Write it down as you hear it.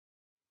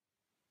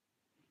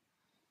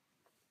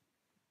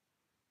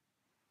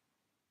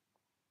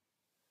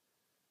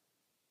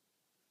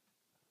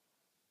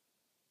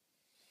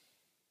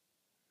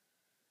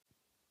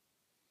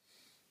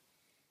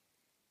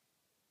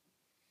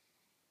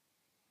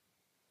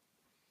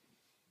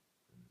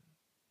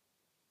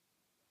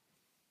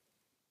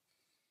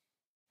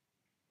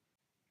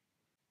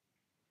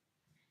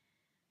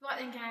Right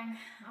then, gang,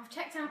 I've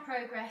checked our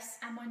progress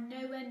and we're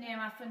nowhere near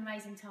our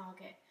fundraising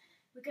target.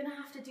 We're going to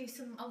have to do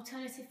some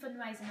alternative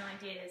fundraising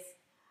ideas.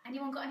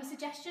 Anyone got any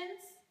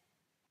suggestions?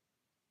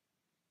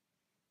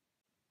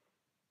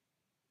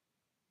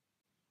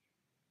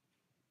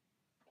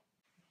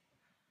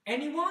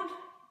 Anyone?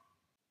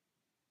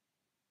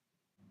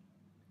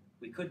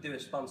 We could do a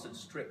sponsored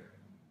strip.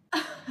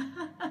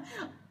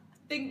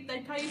 Think they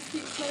pay you to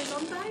keep clothes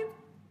on, babe?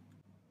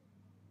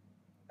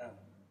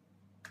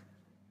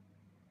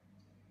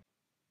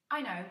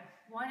 I know.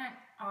 Why don't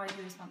I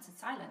do a sponsored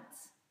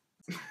silence?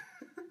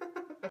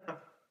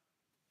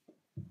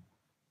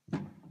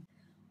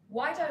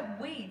 Why don't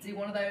we do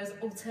one of those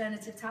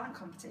alternative talent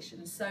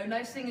competitions, so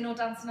no singing or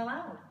dancing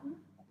allowed?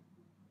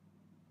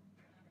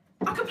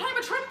 I can play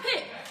my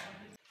trumpet!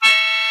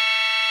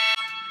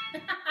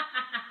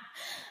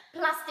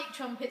 Plastic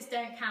trumpets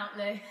don't count,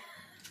 Lou.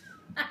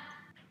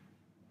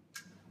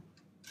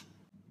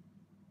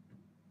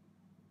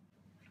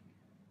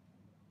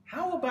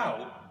 How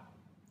about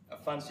a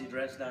fancy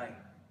dress night?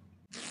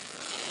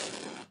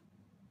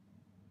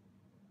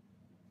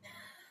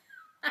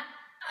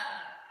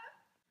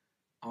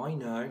 I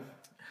know.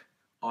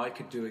 I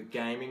could do a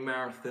gaming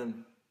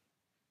marathon.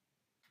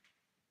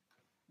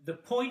 The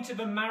point of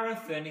a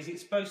marathon is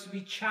it's supposed to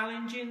be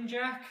challenging,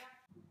 Jack.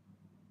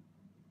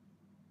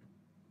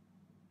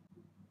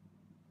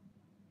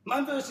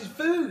 Man versus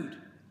food!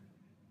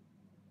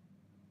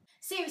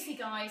 Seriously,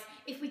 guys,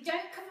 if we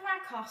don't cover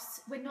our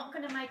costs, we're not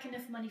going to make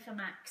enough money for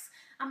Max.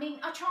 I mean,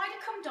 I tried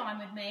to come dine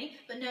with me,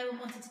 but no one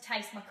wanted to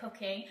taste my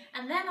cooking,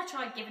 and then I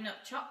tried giving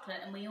up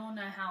chocolate, and we all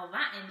know how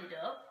that ended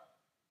up.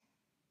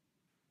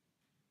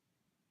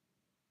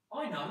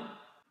 I know.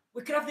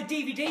 We could have the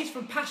DVDs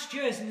from past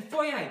years in the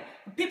foyer,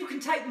 and people can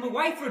take them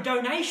away for a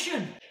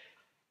donation.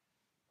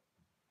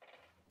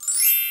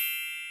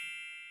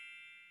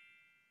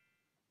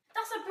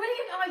 That's a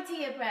brilliant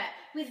idea, Brett.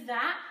 With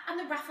that, and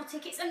the raffle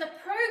tickets, and the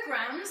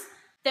programmes,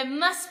 there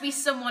must be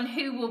someone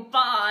who will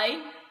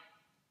buy...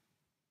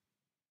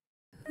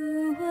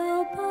 Who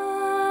will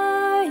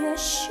buy a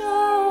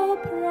show